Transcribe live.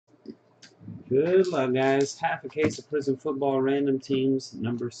Good luck, guys. Half a case of Prizm Football Random Teams,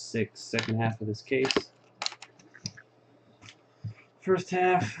 number 6. Second half of this case. First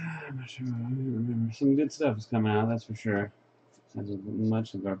half, I'm not sure. I don't remember. Some good stuff is coming out, that's for sure. As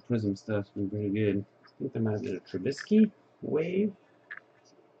much of our Prizm stuff's been pretty good. I think there might have been a Trubisky wave.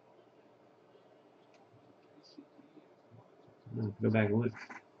 I'll go back and look.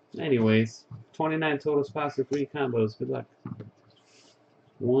 Anyways, 29 total spots for 3 combos. Good luck.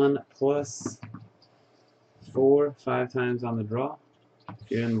 1 plus 4, 5 times on the draw. If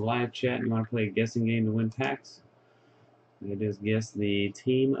you're in the live chat and you want to play a guessing game to win packs, you just guess the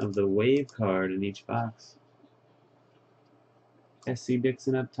team of the wave card in each box. SC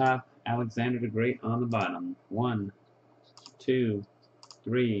Dixon up top, Alexander the Great on the bottom. 1, 2,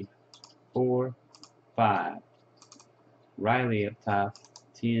 3, 4, 5. Riley up top,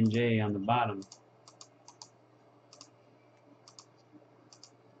 T&J on the bottom.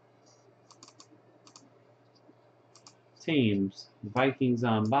 Teams, Vikings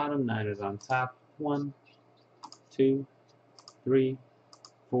on bottom, Niners on top. 1, 2, 3,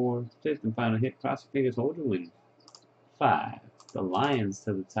 4, 5th and final hit. Cross your fingers, hold your win. 5. The Lions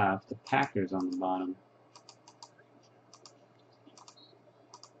to the top, the Packers on the bottom.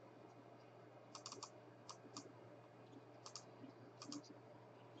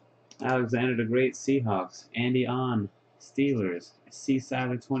 Alexander the Great, Seahawks. Andy on, Steelers. C.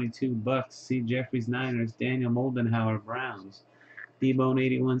 Siler 22, Bucks. C. Jeffries, Niners. Daniel Moldenhauer, Browns. D-Bone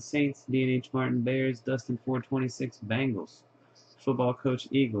 81, Saints. D&H Martin, Bears. Dustin 426, Bengals. Football Coach,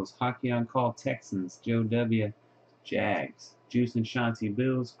 Eagles. Hockey on Call, Texans. Joe W., Jags. Juice and Shanti,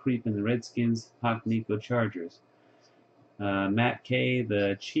 Bills. Creep and the Redskins. Hawk Nico, Chargers. Matt K.,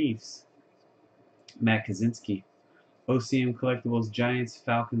 the Chiefs. Matt Kaczynski. OCM Collectibles, Giants,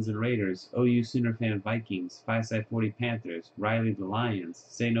 Falcons, and Raiders. OU Sooner Fan, Vikings. Fireside 40, Panthers. Riley, the Lions.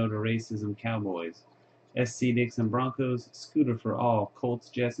 Say No to Racism, Cowboys. SC Dixon, Broncos. Scooter for All, Colts,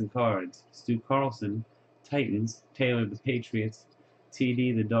 Jets, and Cards. Stu Carlson, Titans. Taylor, the Patriots.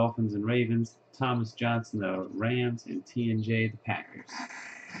 TD, the Dolphins and Ravens. Thomas Johnson, the Rams. And T&J, the Packers.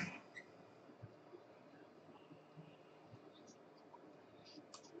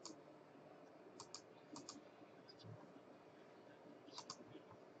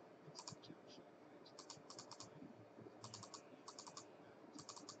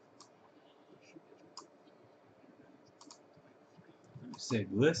 Say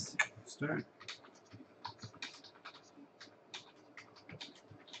list. Start.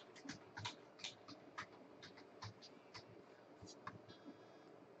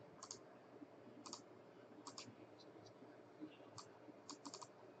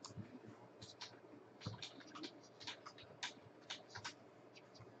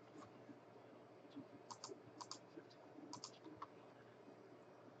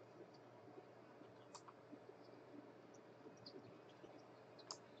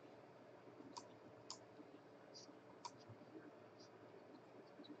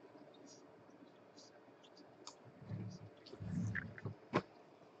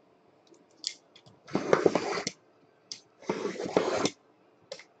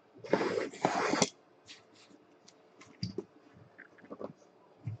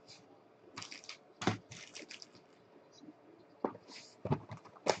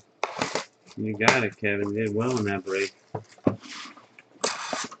 You got it, Kevin. You did well in that break.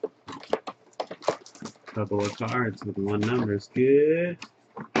 Couple of cards with 1 number is good.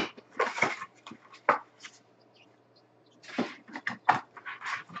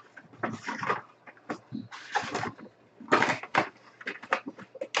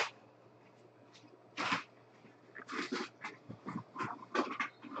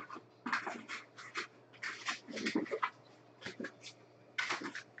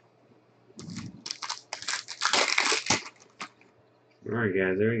 Alright,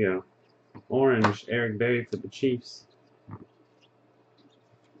 guys, there we go. Orange, Eric Berry for the Chiefs.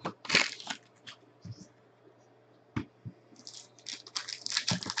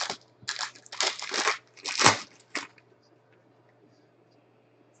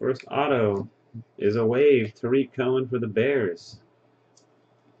 First auto is a wave. Tariq Cohen for the Bears.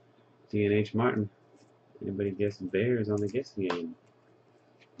 D&H Martin. Anybody guess Bears on the guessing game?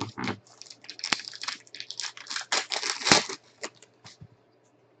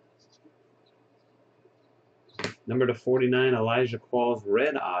 Number to 49, Elijah Qualls,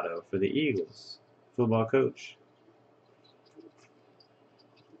 red auto for the Eagles. Football Coach.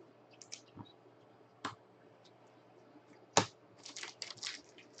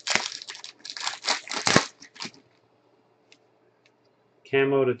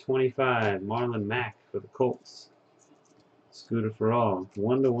 Camo to 25, Marlon Mack for the Colts. Scooter for all.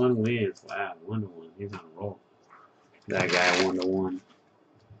 1-1 wins. Wow, 1-1. He's on a roll. That guy 1-1.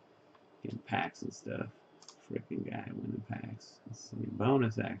 Getting packs and stuff. Freaking guy winning packs. Let's see.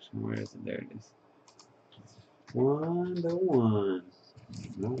 Bonus action. Where is it? There it is. 1-1.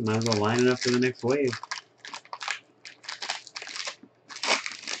 Well, might as well line it up for the next wave.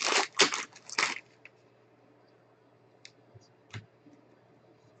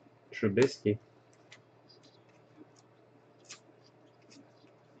 Trubisky.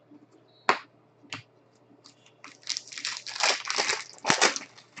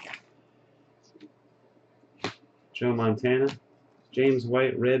 Joe Montana. James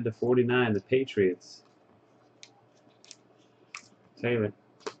White, red to 49, the Patriots. Taylor.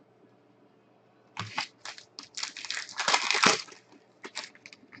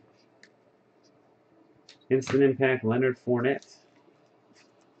 Instant impact, Leonard Fournette.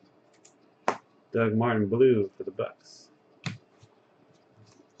 Doug Martin, blue for the Bucks.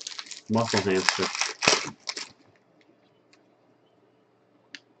 Muscle hamster.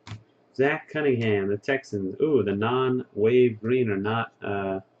 Zach Cunningham, the Texans. Ooh, the non-wave green or not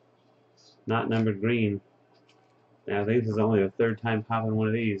numbered green. Now, I think this is only the third time popping one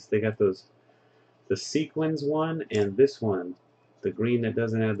of these. They got those, the sequins one and this one. The green that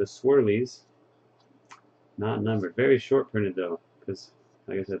doesn't have the swirlies. Not numbered. Very short printed though, because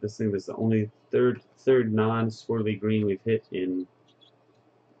like I said, this thing is the only third non-swirly green we've hit in,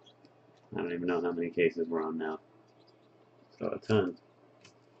 I don't even know how many cases we're on now. So a ton.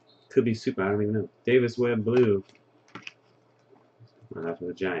 Could be super, I don't even know. Davis Webb, blue. For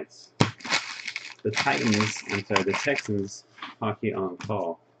the Giants. The Titans, I'm sorry, the Texans, hockey on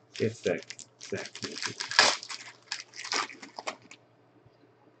call. It's Zach.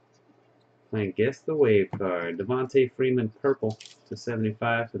 Playing Guess the Wave card. Devontae Freeman, purple to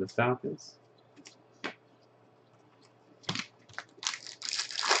 75 for the Falcons.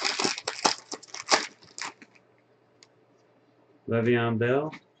 Le'Veon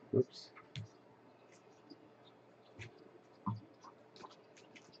Bell. Oops.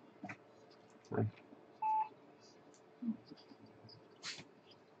 Hi.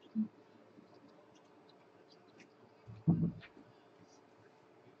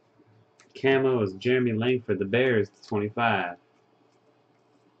 Camo is Jeremy Langford, the Bears, to 25.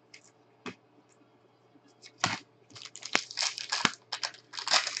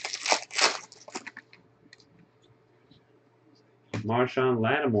 Marshawn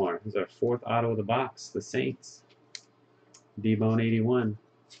Lattimore is our fourth auto of the box, the Saints. D-Bone 81.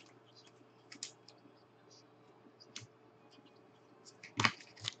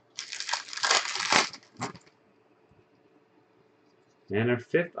 And our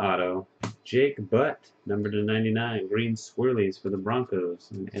fifth auto, Jake Butt, number to 99, green swirlies for the Broncos,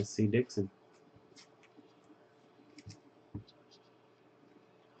 and S.C. Dixon.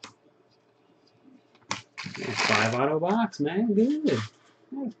 Yeah, 5 auto box, man, good.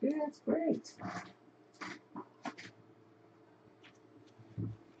 That's good, that's great.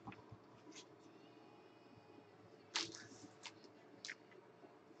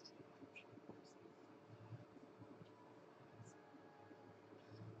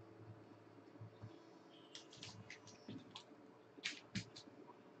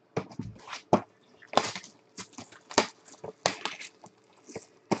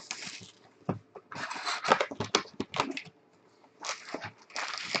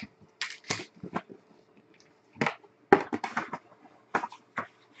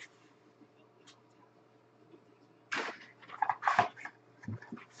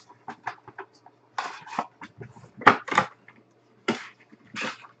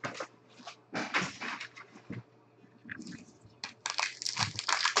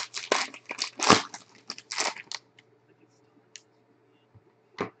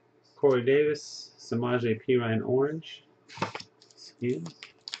 Corey Davis, Samaje Perine orange. Excuse.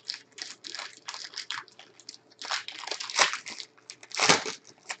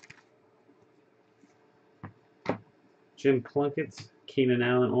 Jim Plunkett, Keenan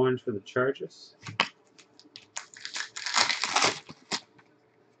Allen orange for the Chargers.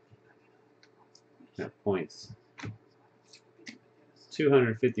 Got points.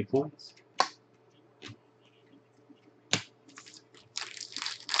 250 points.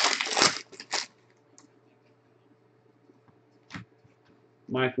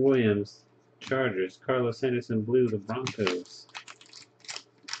 Mike Williams, Chargers. Carlos Henderson, blue, the Broncos.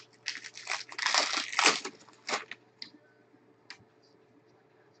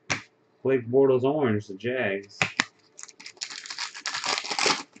 Blake Bortles, orange, the Jags.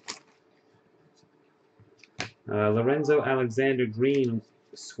 Lorenzo Alexander, green,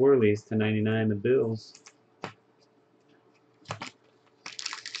 swirlies to 99, the Bills.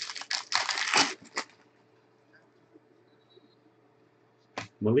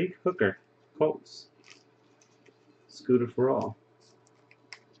 Malik Hooker, Colts. Scooter for all.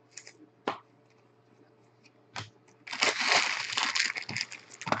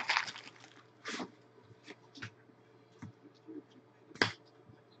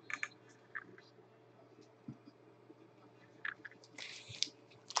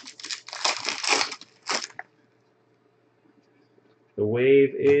 The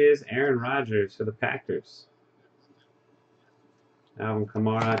wave is Aaron Rodgers for the Packers. Alvin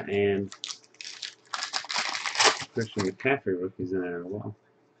Kamara and Christian McCaffrey rookies in there as well.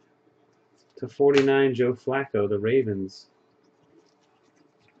 To 49, Joe Flacco, the Ravens.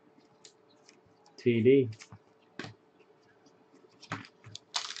 TD.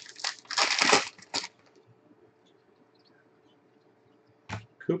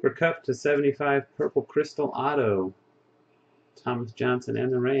 Cooper Kupp to 75, Purple Crystal Auto. Thomas Johnson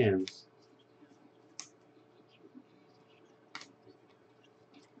and the Rams.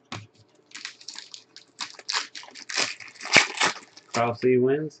 Carl C.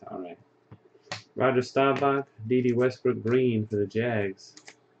 wins. All right. Roger Staubach, D.D. Westbrook Green for the Jags.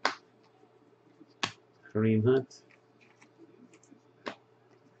 Kareem Hunt.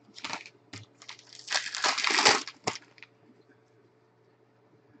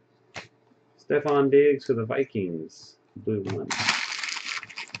 Stephon Diggs for the Vikings. Blue one.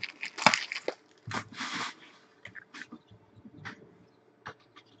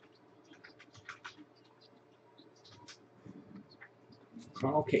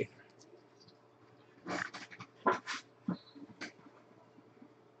 Okay.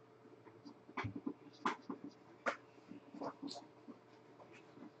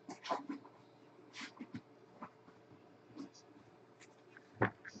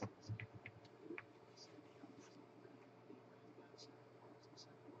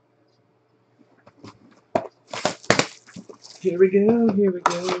 Here we go, here we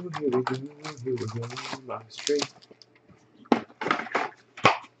go, here we go, here we go. Box three.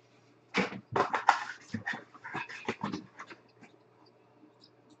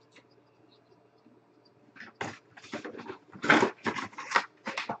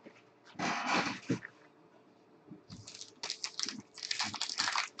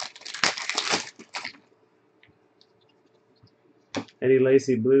 Eddie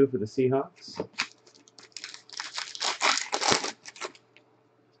Lacy blue for the Seahawks.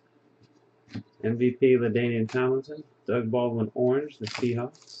 MVP LaDainian Tomlinson. Doug Baldwin orange, the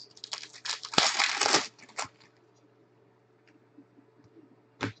Seahawks.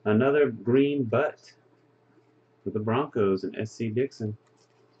 Another green butt for the Broncos and SC Dixon.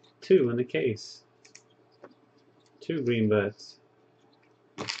 2 in the case. 2 green butts.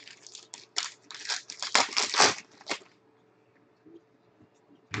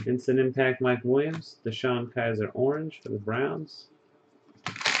 Instant Impact Mike Williams. Deshaun Kaiser orange for the Browns.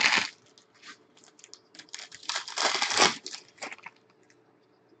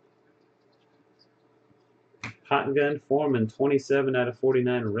 Hot Gun Foreman, 27 out of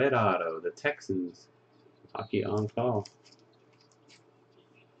 49 red auto. The Texans. Hockey on call.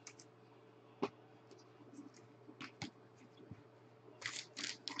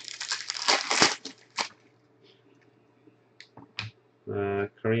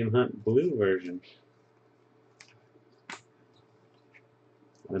 Kareem Hunt blue version.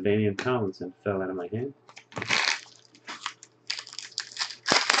 LaDainian Tomlinson fell out of my hand.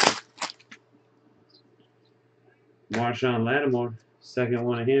 Marshawn Lattimore, second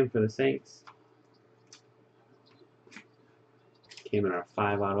one of him for the Saints. Came in our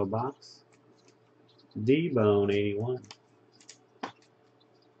 5 auto box. D-Bone 81.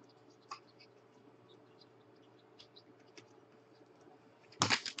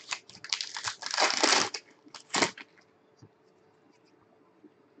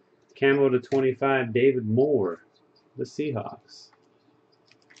 Camo to 25, David Moore, the Seahawks.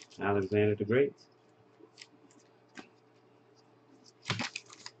 Alexander the Great.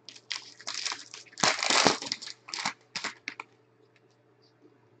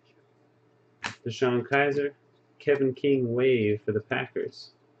 Deshaun Kaiser, Kevin King wave for the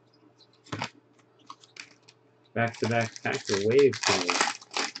Packers. Back-to-back Packer wave team.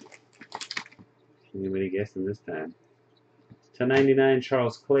 Anybody guessing this time? To 99,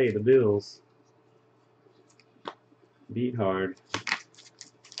 Charles Clay, the Bills. Beat hard.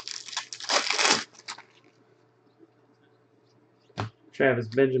 Travis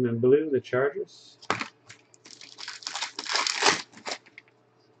Benjamin blue, the Chargers.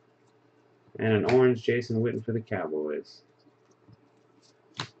 And an orange Jason Witten for the Cowboys.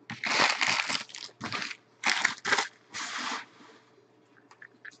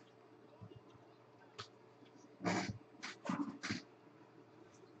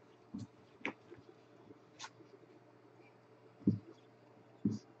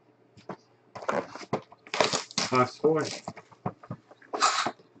 Box 4. It's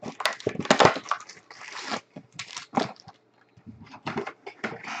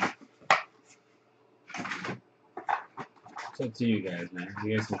up to you guys, man.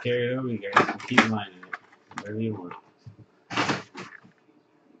 You guys can carry it over, you guys can keep lining it. Whatever you want.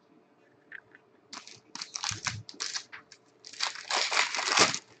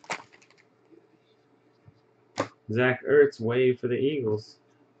 Zach Ertz, wave for the Eagles.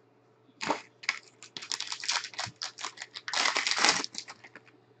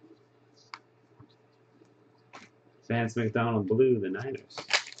 Vance McDonald, blue, the Niners.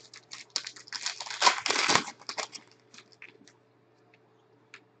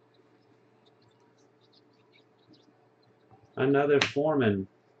 Another Foreman,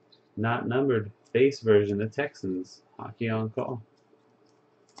 not numbered, base version, the Texans. Hockey on call.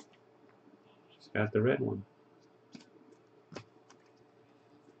 Just got the red one.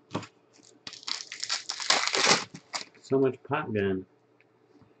 So much pot gun.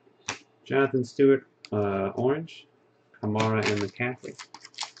 Jonathan Stewart, orange. Kamara and McCaffrey.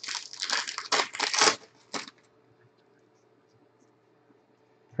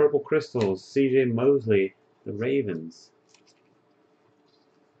 Purple crystals, C.J. Mosley, the Ravens.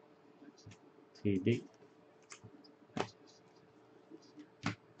 TD.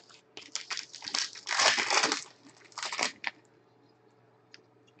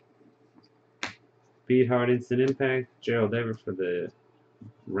 Beathard instant impact. Gerald Everett for the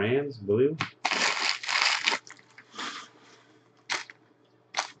Rams, blue.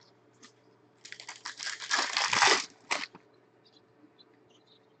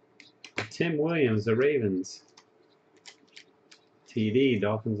 Tim Williams, the Ravens. TD,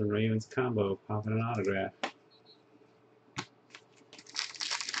 Dolphins and Ravens combo, popping an autograph.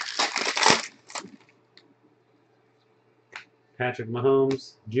 Patrick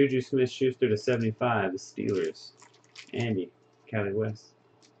Mahomes, Juju Smith-Schuster to 75, the Steelers. Andy, Cali West.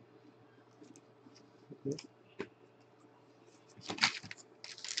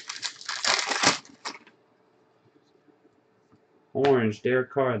 Orange,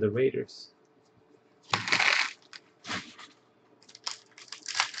 Derek Carr, the Raiders.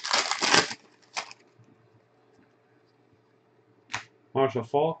 Marshall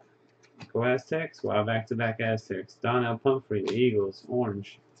Faulk, go Aztecs. Wow, back-to-back Aztecs. Donnell Pumphrey, the Eagles,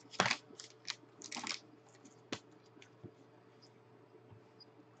 orange.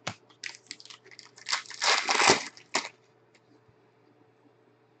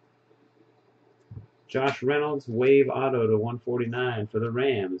 Josh Reynolds, wave auto to 149 for the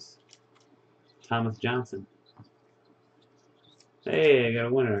Rams. Thomas Johnson. Hey, I got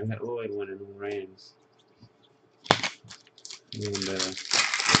a winner. I got Lloyd winning the Rams. And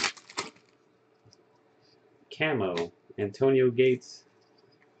camo, Antonio Gates,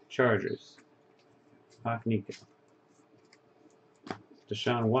 Chargers. Paknika.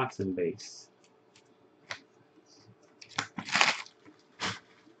 Deshaun Watson base.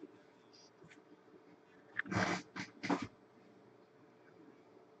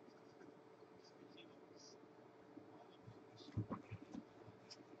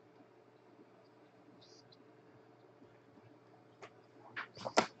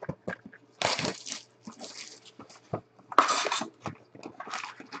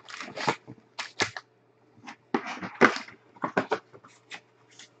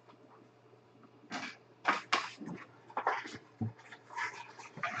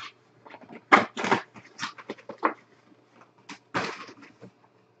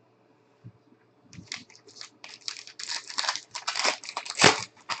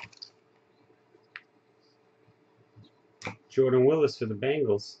 Jordan Willis for the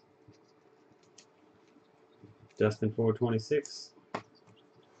Bengals. Dustin 426.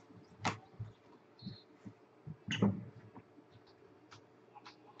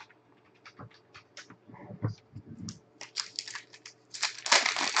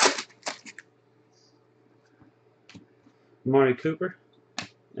 Amari Cooper.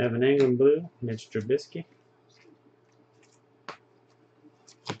 Evan Engram blue. Mitch Trubisky.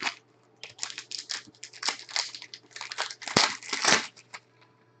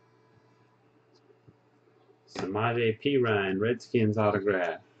 Samaje Perine, Redskins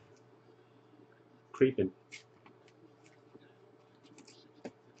autograph. Creeping.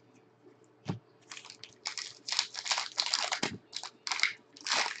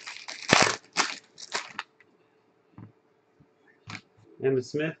 Emmitt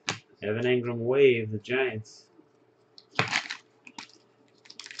Smith, Evan Engram wave, the Giants.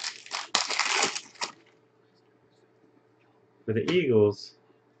 For the Eagles,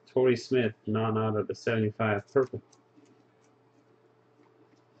 Torrey Smith, non-auto to 75, purple.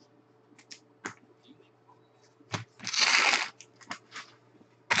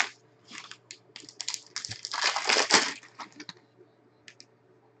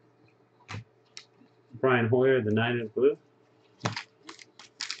 Brian Hoyer, the Niners blue.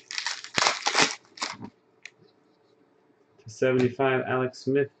 /75, Alex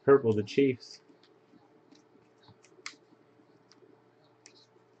Smith, purple, the Chiefs.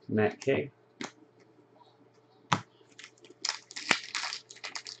 Matt K.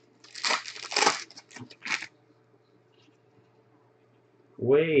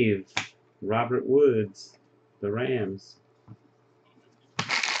 Wave, Robert Woods, the Rams.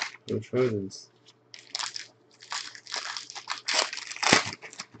 Go Trojans.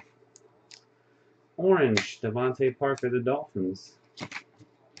 Orange, Devontae Parker, the Dolphins.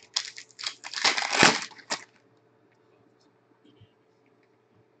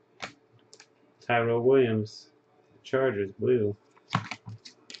 Tyrell Williams, Chargers, blue.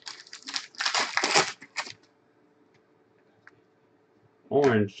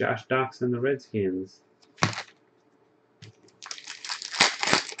 Orange, Josh Doxson, the Redskins.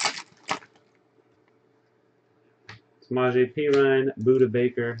 Samaje Perine, Buda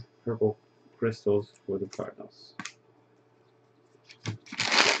Baker, purple crystals for the Cardinals.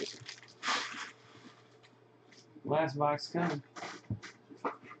 Last box coming.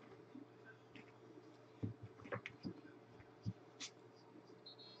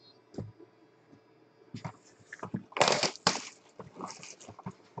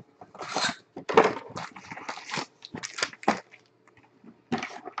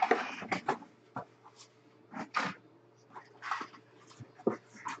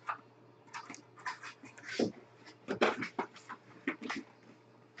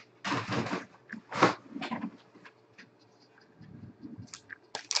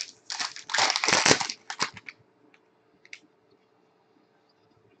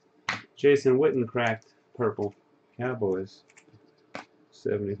 Jason Witten cracked, purple, Cowboys,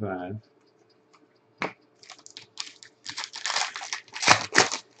 75.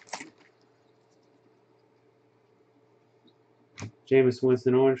 Jameis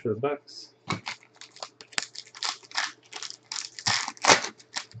Winston orange for the Bucks.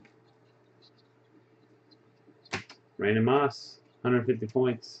 Randy Moss, 150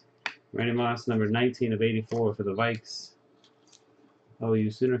 points. Randy Moss, number 19 of 84 for the Vikes.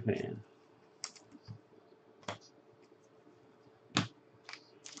 OU Sooner fan.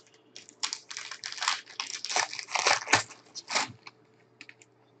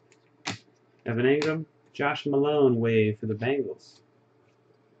 Evan Ingram, Josh Malone wave for the Bengals.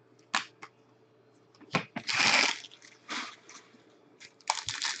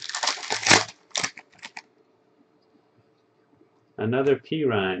 Another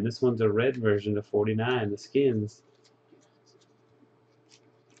Perine. This one's a red version of 49, the Skins.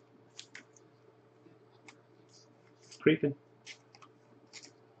 Creeping.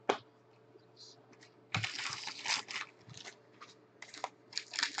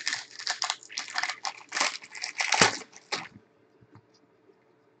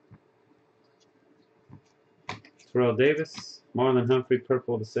 Terrell Davis, Marlon Humphrey,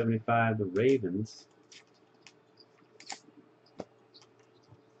 purple to 75, the Ravens.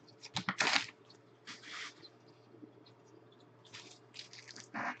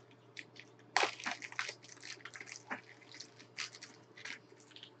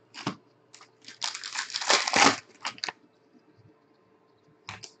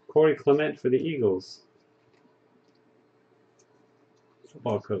 Corey Clement for the Eagles.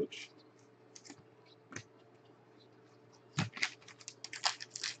 Football coach.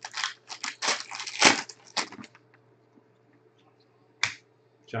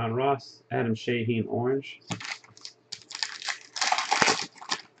 John Ross, Adam Shaheen orange.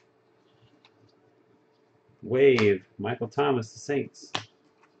 Wave, Michael Thomas, the Saints.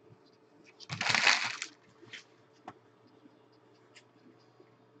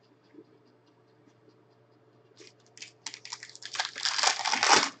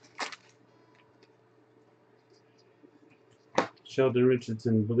 Sheldon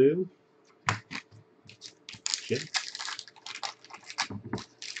Richardson blue. Shit.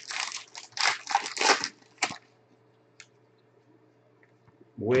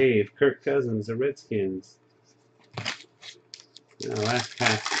 Wave, Kirk Cousins, the Redskins. Last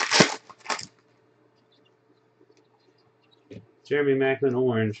pack. Jeremy Maclin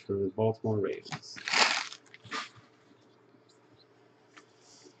orange for the Baltimore Ravens.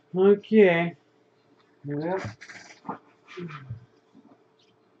 Okay. Well,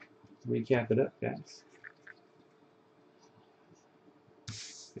 recap it up, guys.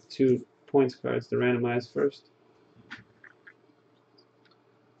 2 points cards to randomize first.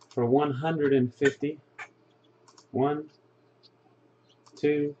 For 150. 1,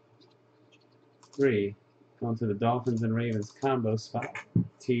 2, 3. Going to the Dolphins and Ravens combo spot.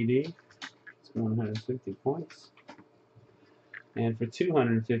 TD. 150 points. And for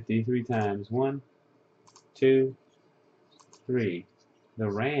 250, 3 times. 1, 2, 3. The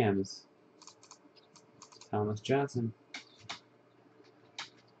Rams. Thomas Johnson.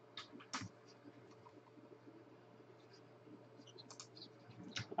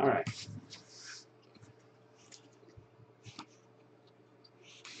 All right.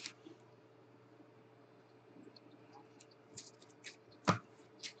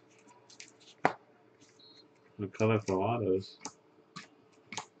 The colorful autos.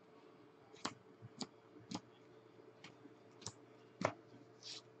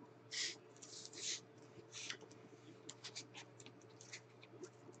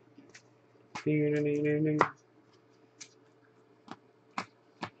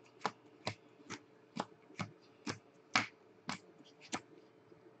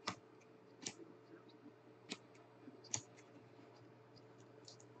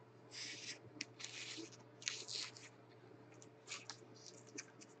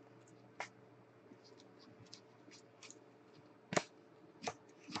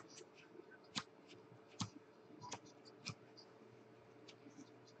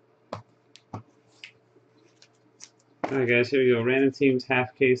 Alright guys, here we go. Random teams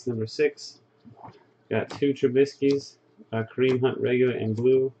half case number 6. Got 2 Trubisky's, a Kareem Hunt regular and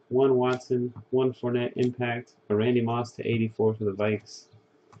blue, 1 Watson, 1 Fournette impact, a Randy Moss to 84 for the Vikes.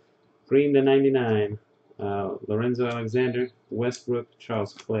 Green to 99, Lorenzo Alexander, Westbrook,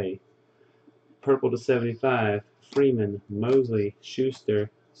 Charles Clay. Purple to 75, Freeman, Mosley,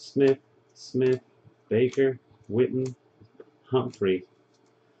 Schuster, Smith, Baker, Witten, Humphrey.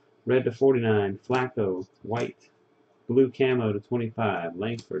 Red to 49, Flacco, White. Blue camo to 25,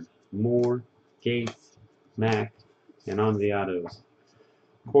 Langford, Moore, Gates, Mack, and on to the autos.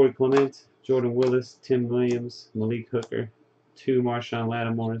 Corey Clement, Jordan Willis, Tim Williams, Malik Hooker, 2 Marshawn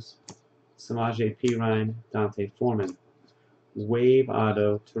Lattimore's, Samaje Perine, Dante Foreman. Wave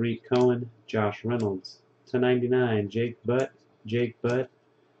auto, Tariq Cohen, Josh Reynolds. To 99, Jake Butt,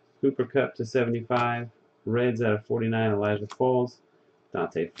 Cooper Kupp to 75, Reds out of 49, Elijah Falls,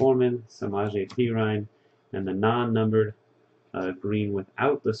 Dante Foreman, Samaje Perine, and the non-numbered green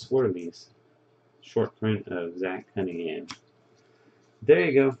without the swirlies. Short print of Zach Cunningham. There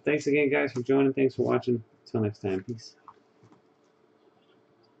you go. Thanks again, guys, for joining. Thanks for watching. Until next time. Peace.